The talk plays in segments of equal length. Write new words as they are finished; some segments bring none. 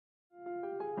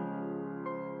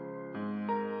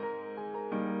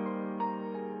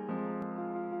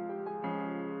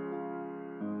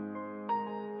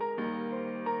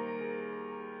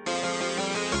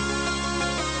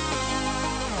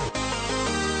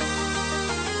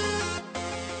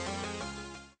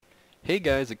Hey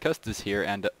guys, Akustus here,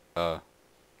 and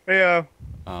Hey,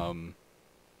 um,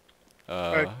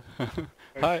 hi. uh,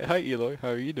 Hi. hi Eloy, how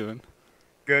are you doing?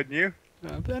 Good, and you?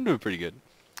 I'm doing pretty good.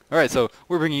 All right, so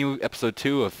we're bringing you episode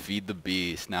 2 of Feed the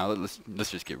Beast. Now let's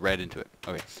just get right into it.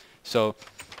 Okay, so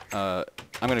uh,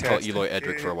 I'm gonna call Testing Eloy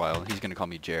Edric for a it. while. He's gonna call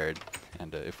me Jared,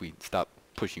 and if we stop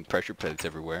pushing pressure plates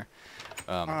everywhere.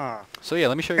 Um, Ah, so yeah,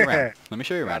 let me show you around. Let me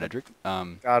show you around, got him.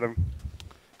 Edric. Got him.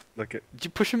 Look at Did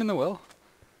you push him in the well?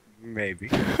 maybe.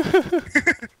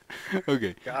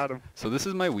 Okay. Got him. So this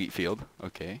is my wheat field,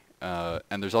 okay,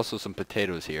 and there's also some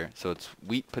potatoes here. So it's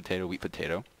wheat, potato, wheat,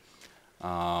 potato.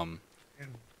 Um,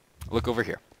 look over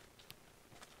here.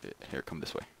 Here, come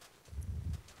this way.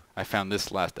 I found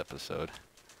this last episode,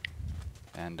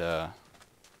 and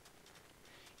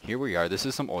here we are. This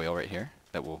is some oil right here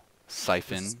that will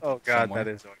siphon Oh God, somewhere,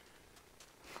 that is.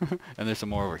 and there's some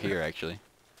more over here actually.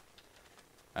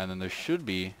 And then there should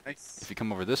be, Nice. if you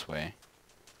come over this way.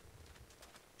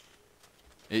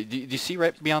 Do you see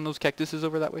right beyond those cactuses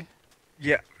over that way?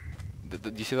 Yeah.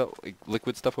 Do you see that like,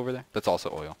 liquid stuff over there? That's also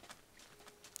oil.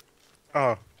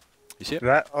 Oh, You see it?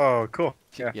 that. Oh, cool.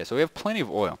 See? Yeah. Yeah, so we have plenty of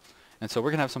oil. And so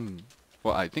we're going to have some,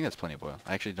 well, I think that's plenty of oil.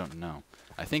 I actually don't know.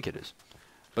 I think it is.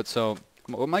 But so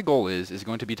what my goal is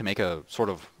going to be to make a sort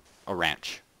of a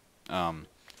ranch.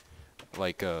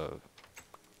 Like,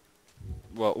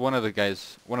 well, one of the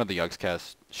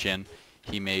Yugscast, Shin,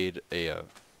 he made a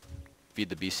Feed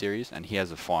the Beast series, and he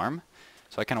has a farm.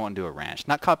 So I kind of want to do a ranch.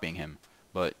 Not copying him,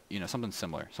 but, you know, something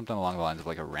similar. Something along the lines of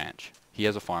like a ranch. He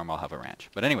has a farm, I'll have a ranch.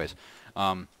 But anyways,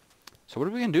 so what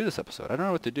are we going to do this episode? I don't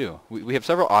know what to do. We have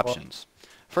several options.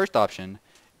 First option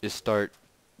is start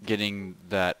getting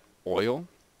that oil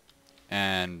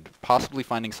and possibly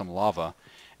finding some lava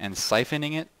and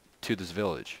siphoning it to this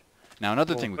village. Now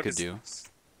another thing we What could is do, this?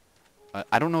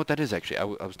 I don't know what that is actually. I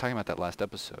was talking about that last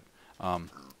episode. How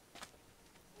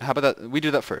about that? We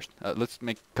do that first. Let's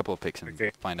make a couple of picks and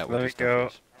Okay. find out what Let me this stuff go.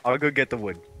 is. I'll go get the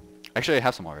wood. Actually, I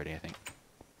have some already, I think.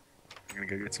 I'm gonna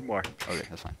go get some more. Okay,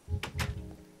 that's fine.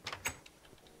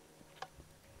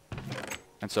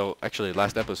 And so, actually,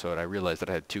 last episode, I realized that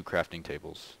I had 2 crafting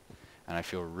tables. And I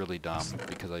feel really dumb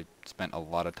because I spent a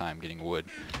lot of time getting wood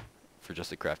for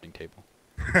just a crafting table.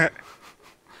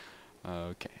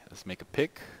 Okay, let's make a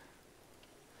pick.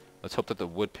 Let's hope that the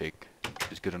wood pick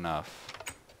is good enough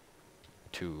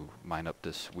to mine up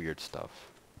this weird stuff.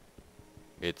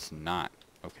 It's not.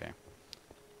 Okay.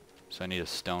 So I need a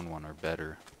stone one or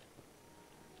better.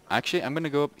 Actually, I'm going to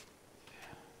go up.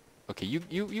 Okay,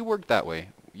 you work that way.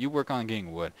 You work on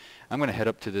getting wood. I'm going to head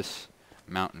up to this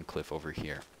mountain cliff over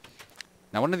here.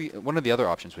 Now, one of the other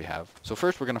options we have. So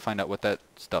first, we're going to find out what that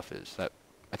stuff is. That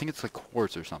I think it's like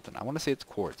quartz or something. I want to say it's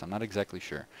quartz. I'm not exactly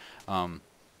sure.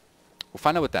 We'll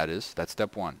find out what that is. That's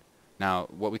step 1. Now,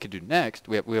 what we could do next,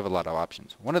 we have a lot of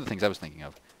options. One of the things I was thinking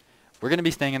of, we're going to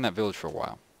be staying in that village for a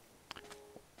while.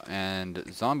 And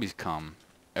zombies come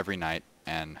every night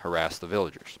and harass the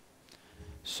villagers.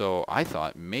 So I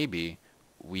thought maybe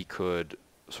we could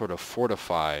sort of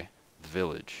fortify the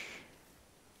village.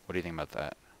 What do you think about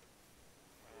that?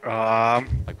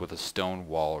 Like with a stone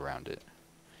wall around it.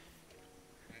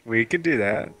 We could do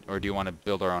that. Or do you want to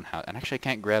build our own house? And actually I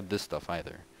can't grab this stuff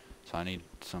either. So I need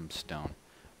some stone.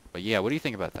 But yeah, what do you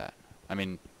think about that? I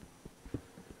mean,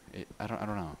 I don't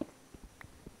know.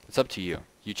 It's up to you.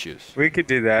 You choose. We could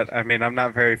do that. I mean, I'm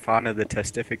not very fond of the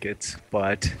testificates,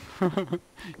 but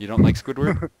You don't like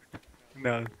Squidward?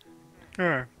 no.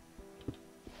 Ah.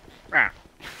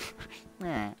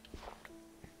 Ah.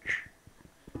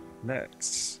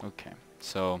 Let's. Okay.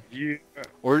 So, You.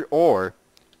 or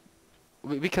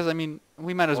because I mean,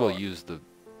 we might as well Or- use the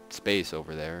space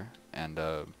over there, and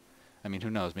I mean, who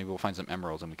knows? Maybe we'll find some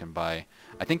emeralds and we can buy.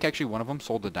 I think actually one of them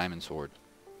sold the diamond sword.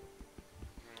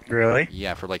 Really?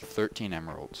 Yeah, for like 13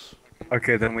 emeralds.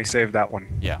 Okay, then we save that one.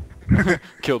 Yeah.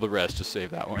 Kill the rest, just save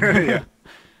that one. Yeah.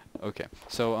 Okay.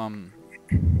 So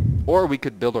or we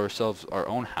could build ourselves our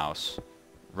own house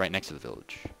right next to the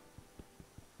village.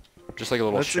 Just like a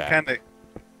little shack.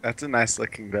 That's a nice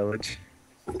looking village.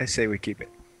 I say we keep it.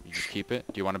 You just keep it.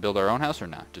 Do you want to build our own house or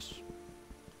not? Just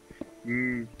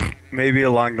Maybe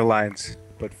along the lines,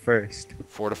 but first.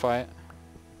 fortify it?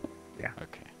 Yeah.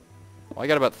 Okay. Well, I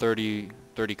got about 30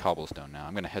 cobblestone now.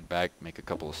 I'm going to head back, make a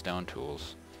couple of stone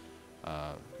tools.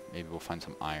 Maybe we'll find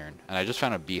some iron. And I just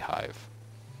found a beehive.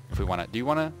 If we want to... Do you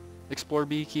want to explore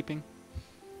beekeeping?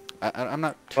 I'm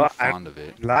not too fond of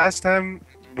it. Last time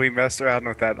we messed around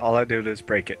with that, all I did was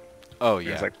break it. Oh, It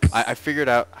yeah. was like, I figured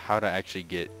out how to actually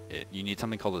get it. You need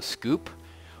something called a scoop,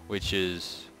 which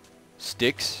is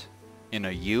sticks in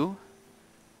a U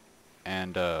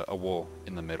and a wool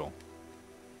in the middle.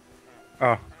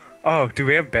 Oh, Oh, do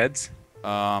we have beds?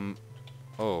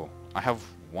 Oh, I have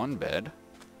one bed.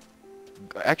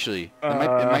 Actually, it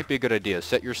Uh, might be a good idea.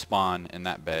 Set your spawn in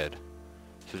that bed.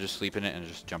 So just sleep in it and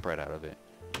just jump right out of it.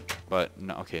 But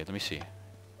no, okay, let me see.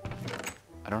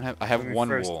 I have let me one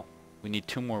first. wool. We need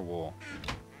 2 more wool.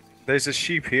 There's a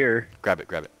sheep here. Grab it,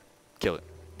 grab it. Kill it.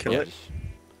 Kill Yeah, it. just,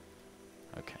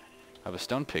 okay. I have a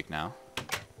stone pick now.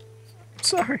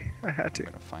 Sorry, I had to.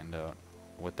 I'm gonna find out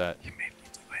what that. You made me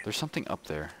do it. There's something up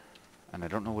there, and I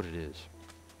don't know what it is.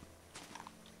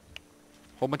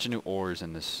 Whole bunch of new ores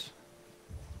in this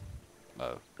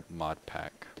mod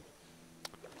pack.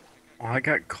 Oh, I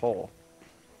got coal.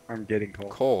 I'm getting coal.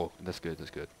 Coal. That's good. That's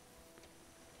good.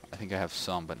 I think I have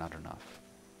some, but not enough.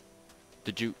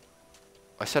 Did you?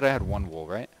 I said I had 1 wool,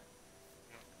 right?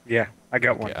 Yeah, I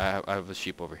got Okay, one. I have a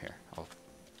sheep over here. I'll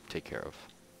take care of.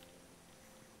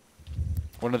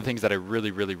 One of the things that I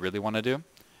really want to do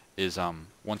is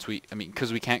once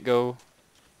because we can't go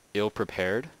ill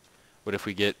prepared, but if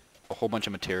we get a whole bunch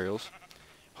of materials,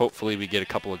 hopefully we get a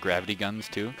couple of gravity guns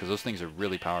too, because those things are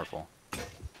really powerful.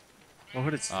 Oh,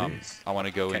 what is this? I want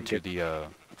to go Can't into get-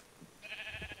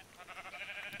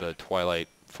 the Twilight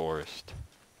Forest.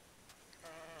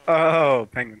 Oh,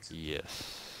 penguins.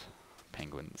 Yes,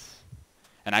 penguins.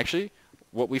 And actually,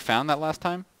 what we found that last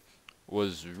time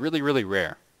was really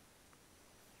rare.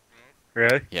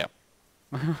 Really? Yeah.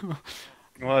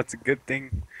 Well, it's a good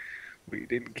thing we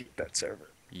didn't keep that server.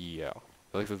 Yeah.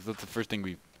 Like that's the first thing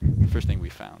we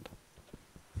found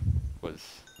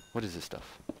was what is this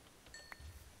stuff?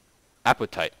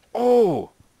 Apatite. Oh,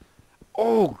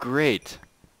 oh, great!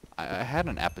 I had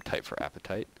an appetite for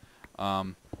apatite.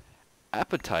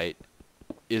 Apatite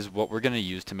is what we're gonna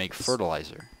use to make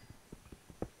fertilizer.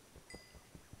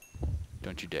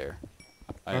 Don't you dare!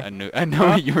 Huh? I know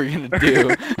what you were gonna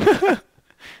do.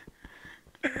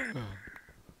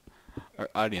 Our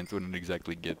audience wouldn't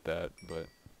exactly get that, but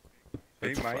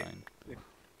They that's might. fine.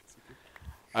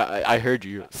 I heard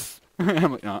you.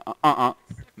 I'm like,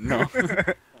 no.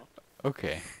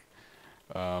 Okay.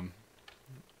 I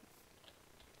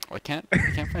can't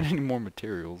find any more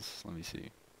materials. Let me see.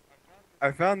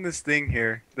 I found this thing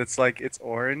here that's like it's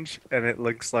orange and it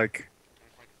looks like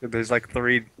there's like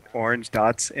 3 orange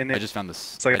dots in it. I just found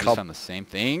this. It's like I just found the same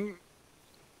thing.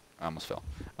 I almost fell.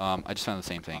 I just found the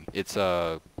same thing. It's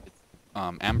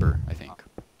amber, I think.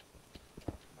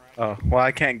 Oh, well,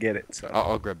 I can't get it, so.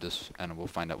 I'll grab this and we'll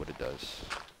find out what it does.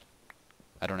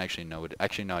 I don't actually know it.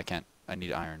 Actually, no, I can't. I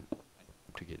need iron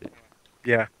to get it.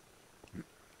 Yeah.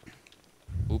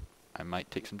 Oop, I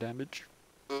might take some damage.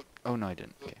 Oh no, I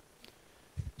didn't. Okay.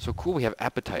 So cool. We have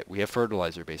apatite. We have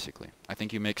fertilizer, basically. I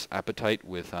think you mix apatite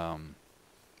with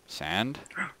sand.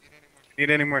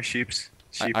 Need any more sheeps?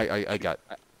 Sheep. I got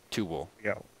 2 wool.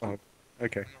 Yeah. Oh,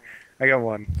 okay. I got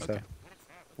 1. So. Okay.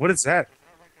 What is that?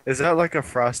 Is that like a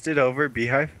frosted over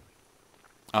beehive?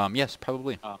 Yes,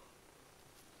 probably.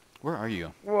 Where are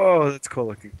you? Whoa, that's cool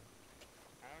looking.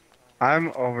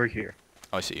 I'm over here.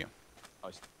 Oh, I see you.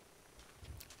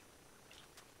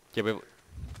 Yeah, but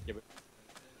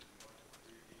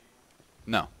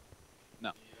no.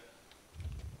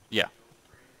 Yeah.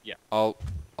 I'll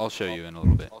show you in a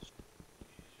little bit.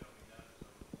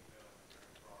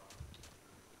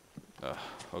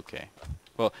 Okay.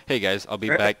 Well, hey guys, I'll be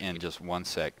back in just 1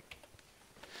 sec.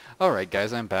 All right,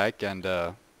 guys, I'm back, and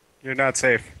You're not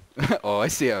safe. oh, I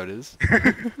see how it is.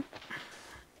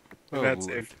 You're not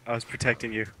safe. I was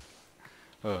protecting you.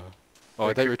 Oh,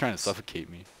 I thought you were trying to suffocate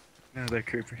me. No, they're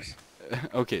creepers.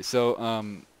 Okay, so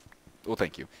well,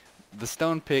 thank you. The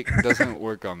stone pick doesn't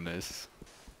work on this,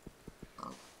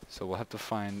 so we'll have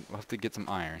to get some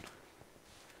iron.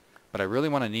 But I really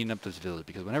want to neaten up this village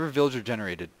because whenever villages are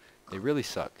generated, they really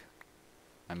suck.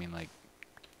 I mean, like,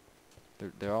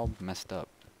 they're all messed up.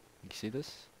 You see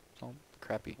this? It's all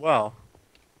crappy. Well,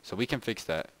 So we can fix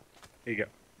that. here you go.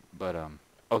 But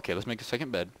okay, let's make a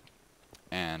second bed,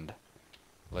 and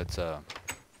let's go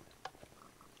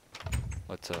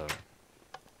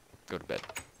to bed.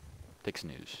 Take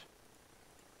snooze.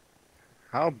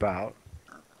 How about?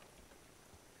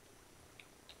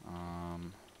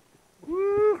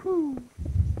 Woohoo!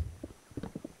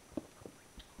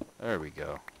 There we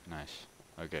go. Nice.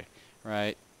 Okay,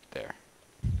 right there,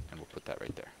 and we'll put that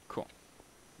right there. Cool.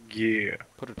 Yeah.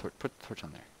 Put the torch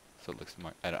on there, so it looks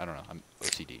more. I don't know. I'm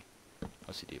OCD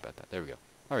about that. There we go.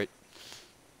 All right.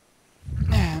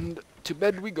 And to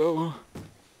bed we go.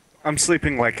 I'm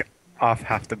sleeping like off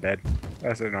half the bed,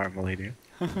 as I normally do.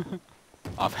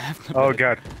 Off half the Oh bed.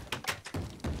 god.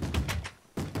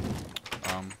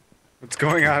 What's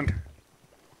going on?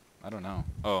 I don't know.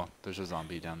 Oh, there's a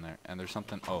zombie down there, and there's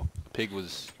something. Oh, a pig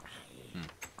was.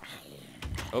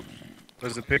 Oh,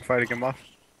 There's a pig fighting him off.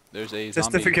 there's a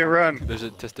zombie. Testificate run. There's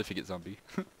a testificate zombie.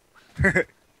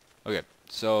 Okay,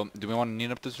 so do we want to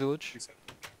neat up this village? Is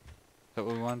that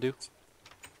what we want to do?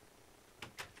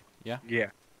 Yeah? Yeah.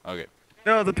 Okay.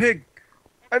 No, the pig.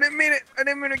 I didn't mean it. I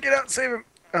didn't mean to get out and save him.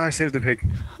 Oh, I saved the pig.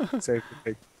 Saved the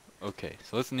pig. Okay,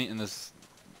 so let's neaten this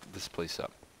place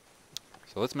up.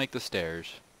 So let's make the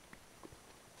stairs.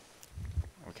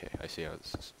 Okay, I see how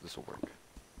this will work.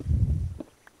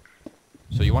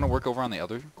 So you want to work over on the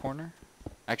other corner?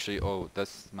 Actually, oh,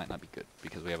 that's might not be good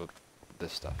because we have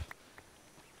this stuff.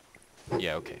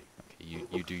 Yeah, okay. Okay,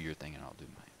 you do your thing and I'll do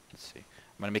mine. Let's see.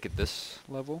 I'm gonna make it this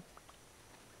level.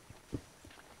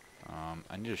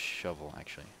 I need a shovel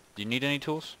actually. Do you need any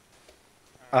tools?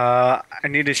 I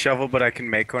need a shovel, but I can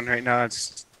make one right now.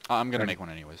 It's. I'm gonna make one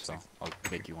anyway, so I'll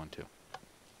make you one too.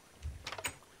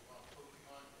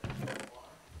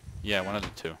 Yeah, one of the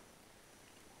two.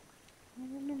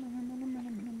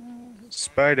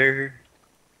 Spider.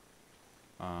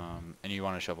 And you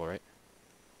want a shovel, right?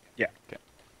 Yeah. Okay.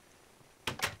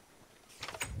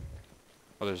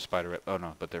 Oh, there's a spider. Right. Oh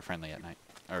no, but they're friendly at night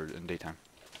or in daytime.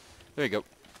 There you go.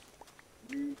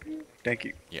 Thank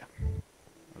you. Yeah.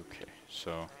 Okay.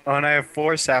 So. Oh, and I have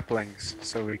 4 saplings,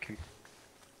 so we can.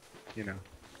 You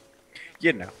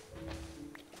know.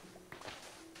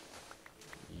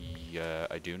 Yeah,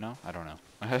 I do know. I don't know.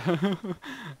 I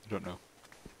don't know.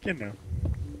 You know.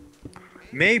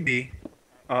 Maybe.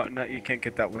 Oh no, you can't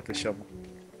get that with a shovel.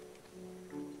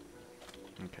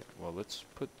 Okay. Well, let's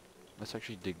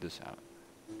actually dig this out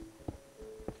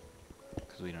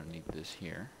because we don't need this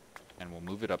here, and we'll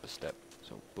move it up a step.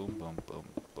 So boom, boom, boom,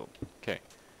 boom. Okay.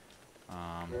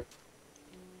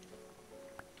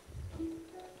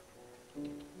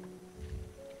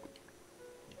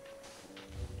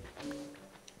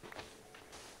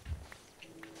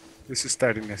 This is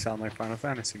starting to sound like Final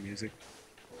Fantasy music.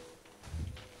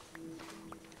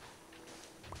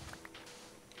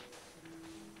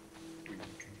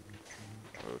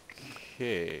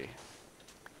 Okay.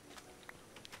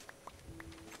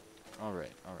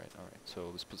 Alright. So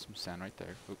let's put some sand right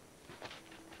there. Oop.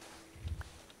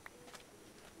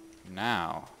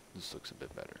 Now, this looks a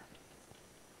bit better.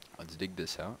 Let's dig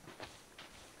this out.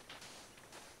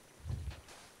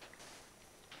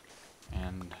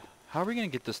 And how are we gonna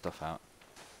get this stuff out?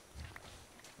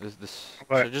 Should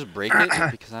I just break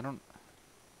it? Because I don't...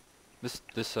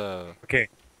 Okay.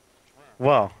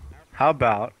 Well, how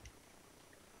about...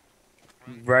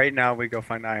 Right now we go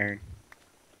find iron.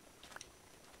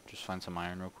 Just find some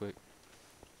iron real quick.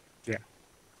 Yeah.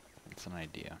 That's an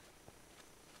idea.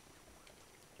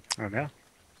 Oh no.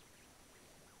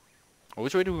 Well,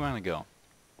 which way do we want to go?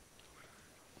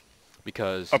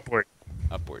 Because... Upward.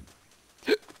 Upward.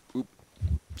 Oop.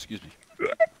 Excuse me.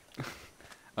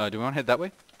 Do we want to head that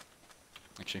way?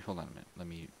 Actually, hold on a minute. Let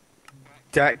me...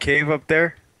 That cave up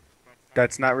there,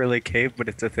 that's not really a cave, but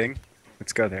it's a thing.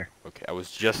 Let's go there. Okay, I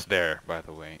was just there, by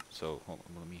the way. So, hold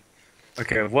on, let me...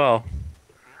 Okay, well,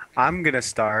 I'm gonna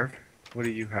starve. What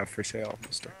do you have for sale,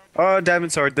 mister? Oh,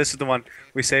 diamond sword. This is the one.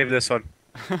 We saved this one.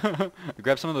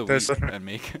 Grab some of the This wheat one. and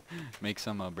make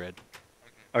some bread.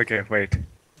 Okay, wait.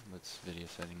 Let's video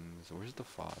settings. Where's the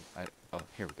fog? Oh,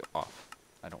 here we go. Off.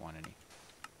 I don't want any.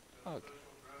 Okay.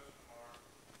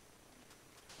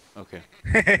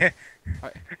 Okay.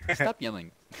 Alright, stop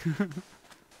yelling.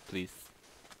 Please.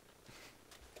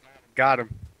 Got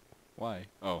him. Why?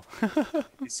 Oh.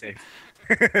 He's safe.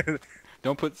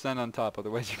 Don't put sand on top,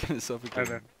 otherwise you're gonna I suffocate.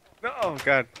 know. No, oh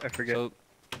god, I forget. So,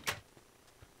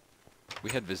 we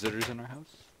had visitors in our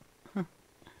house?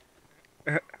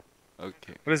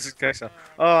 Okay. What does this guy sell?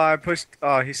 Oh, I pushed.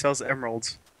 Oh, he sells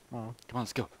emeralds. Oh. Come on,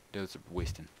 let's go. Dude, it's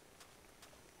wasting.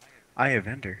 I have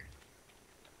ender.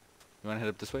 You wanna head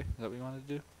up this way? Is that what you wanted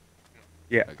to do?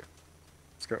 Yeah. Okay.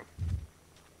 Let's go.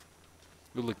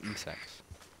 We'll look insects.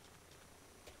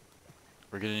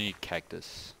 We're gonna need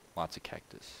cactus. Lots of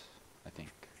cactus, I think.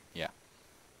 Yeah.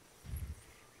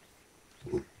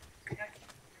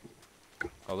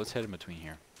 Oh, let's head in between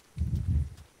here.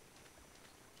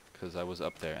 Because I was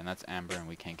up there, and that's amber, and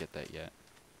we can't get that yet.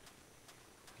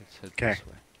 Let's head this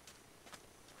way.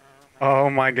 Oh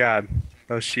my god.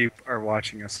 Those sheep are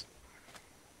watching us.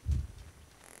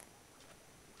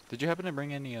 Did you happen to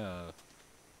bring any,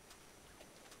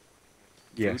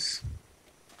 Yes.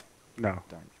 No.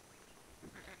 Darn.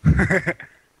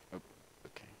 Oh,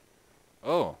 okay.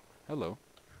 Oh, hello.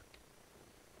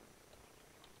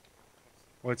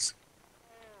 What's...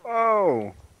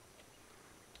 Oh!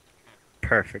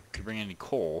 Perfect. Did you bring any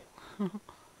coal?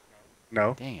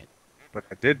 No, Dang it. but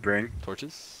I did bring...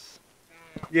 Torches?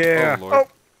 Yeah! Oh, Lord.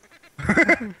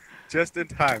 Oh! Just in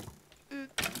time.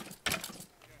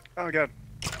 Oh god.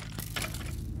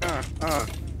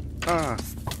 Uh.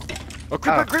 Oh,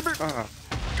 creeper, Ow. creeper!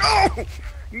 Oh!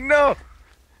 No!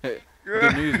 Hey,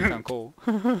 good news, you found coal.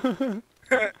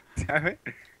 Damn it.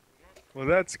 Well,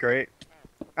 that's great.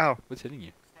 Ow. What's hitting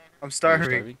you? I'm Oh, you're starving.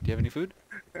 starving? Do you have any food?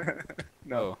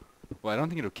 No. Oh. Well, I don't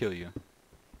think it'll kill you.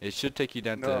 It should take you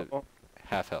down to No.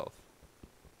 half health.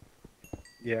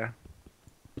 Yeah.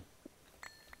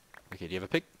 Okay, do you have a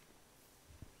pick?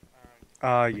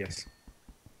 Yes.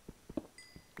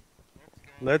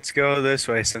 Let's go this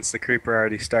way since the creeper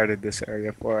already started this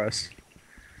area for us.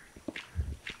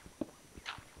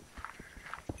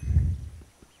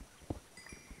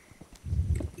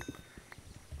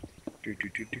 Do, do,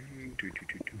 do, do, do, do,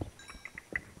 do,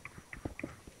 do.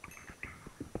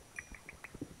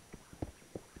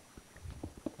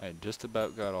 I just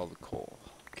about got all the coal.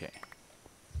 Okay.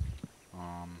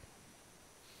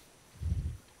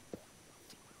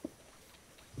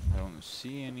 I don't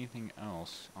see anything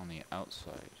else on the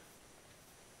outside.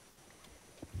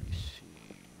 Let me see.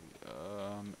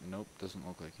 Nope, doesn't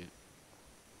look like it.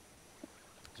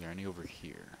 Is there any over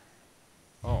here?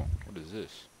 Oh, what is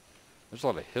this? There's a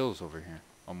lot of hills over here.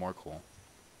 Oh, more coal.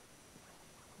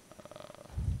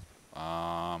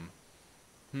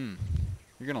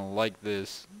 You're gonna like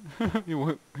this.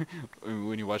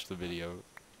 When you watch the video,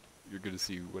 you're gonna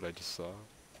see what I just saw.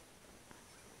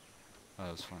 Oh,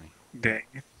 that was funny. Dang.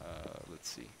 Let's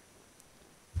see.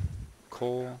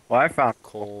 Coal, Well, I found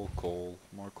coal,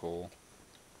 more coal.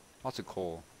 Lots of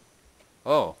coal.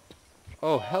 Oh.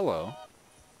 Oh, hello.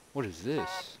 What is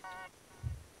this?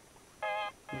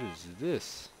 What is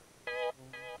this?